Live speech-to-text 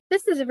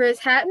This is Rose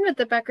Hatton with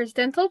the Becker's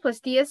Dental plus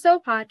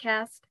DSO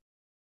podcast.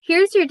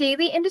 Here's your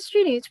daily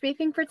industry news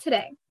briefing for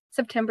today,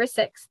 September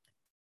 6th.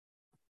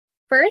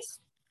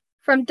 First,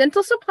 from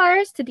dental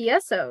suppliers to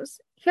DSOs,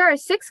 here are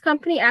 6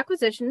 company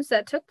acquisitions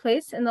that took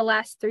place in the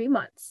last 3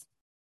 months.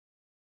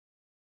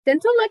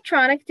 Dental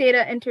electronic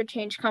data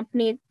interchange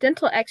company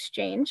Dental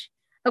Exchange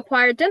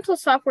acquired dental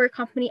software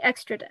company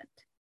Extradent.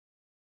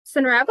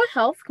 Sunrava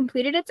Health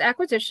completed its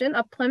acquisition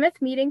of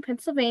Plymouth Meeting,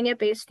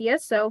 Pennsylvania-based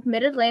DSO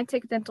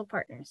Mid-Atlantic Dental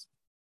Partners.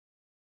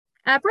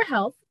 Abra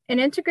Health, an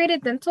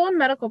integrated dental and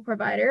medical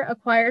provider,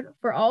 acquired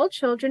For All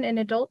Children in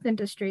Adult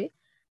Dentistry,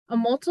 a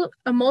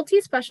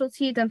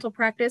multi-specialty dental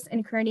practice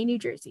in Kearny, New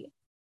Jersey.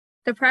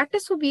 The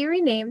practice will be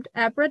renamed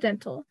Abra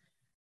Dental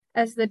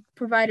as the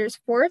provider's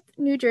 4th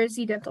New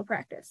Jersey dental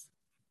practice.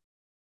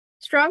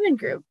 Straumann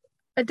Group,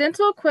 a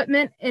dental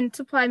equipment and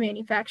supply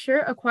manufacturer,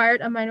 acquired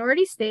a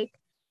minority stake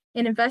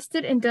and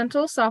invested in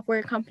dental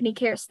software company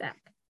CareStack.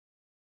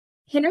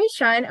 Henry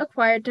Schein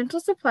acquired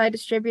dental supply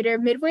distributor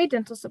Midway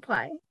Dental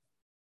Supply.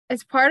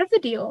 As part of the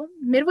deal,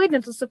 Midway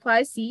Dental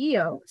Supply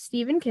CEO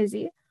Stephen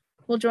Kizzy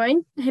will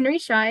join Henry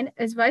Schein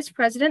as Vice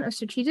President of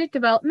Strategic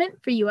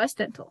Development for U.S.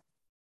 Dental.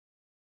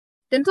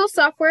 Dental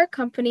software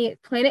company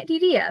Planet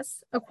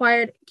DDS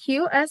acquired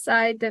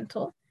QSI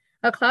Dental,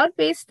 a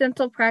cloud-based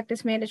dental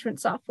practice management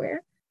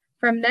software,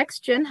 from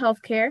NextGen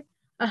Healthcare,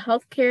 a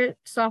healthcare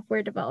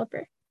software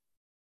developer.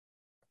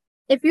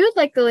 If you would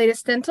like the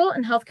latest dental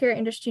and healthcare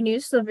industry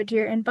news delivered to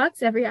your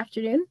inbox every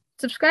afternoon,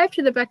 subscribe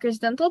to the Becker's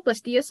Dental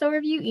plus DSO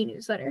Review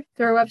e-newsletter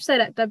through our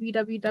website at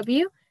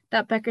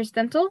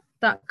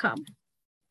www.beckersdental.com.